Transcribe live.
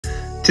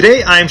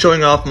Today I am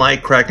showing off my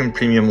Kraken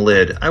Premium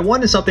lid. I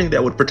wanted something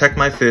that would protect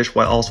my fish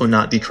while also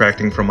not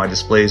detracting from my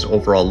display's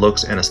overall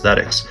looks and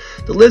aesthetics.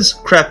 The lid's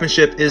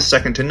craftsmanship is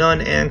second to none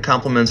and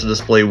complements the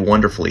display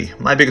wonderfully.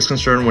 My biggest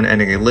concern when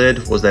adding a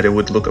lid was that it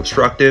would look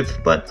obstructive,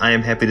 but I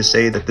am happy to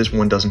say that this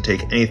one doesn't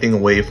take anything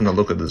away from the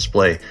look of the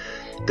display.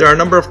 There are a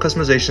number of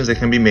customizations that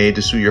can be made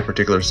to suit your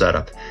particular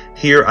setup.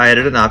 Here I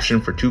added an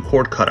option for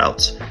 2-cord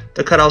cutouts.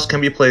 The cutouts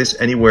can be placed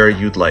anywhere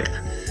you'd like.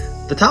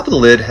 The top of the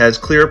lid has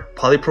clear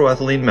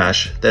polypropylene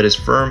mesh that is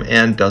firm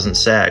and doesn't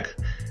sag.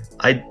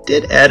 I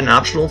did add an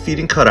optional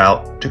feeding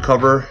cutout to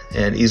cover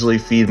and easily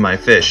feed my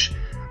fish.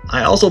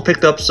 I also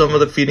picked up some of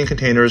the feeding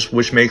containers,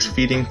 which makes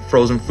feeding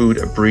frozen food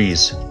a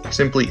breeze.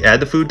 Simply add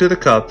the food to the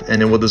cup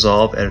and it will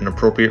dissolve at an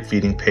appropriate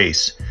feeding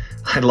pace.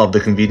 I love the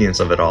convenience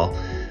of it all.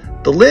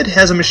 The lid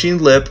has a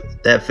machined lip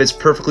that fits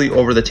perfectly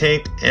over the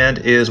tank and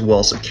is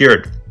well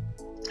secured.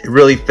 It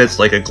really fits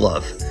like a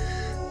glove.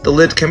 The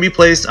lid can be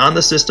placed on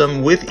the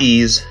system with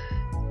ease,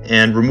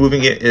 and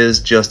removing it is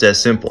just as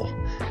simple,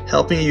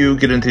 helping you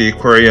get into the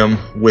aquarium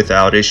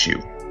without issue.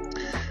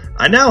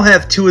 I now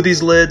have 2 of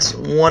these lids,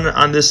 one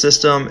on this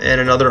system and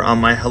another on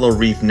my Hello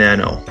Reef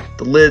Nano.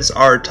 The lids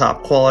are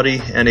top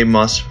quality and a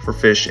must for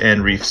fish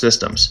and reef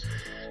systems.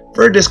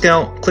 For a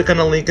discount, click on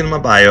the link in my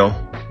bio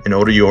and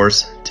order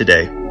yours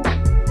today.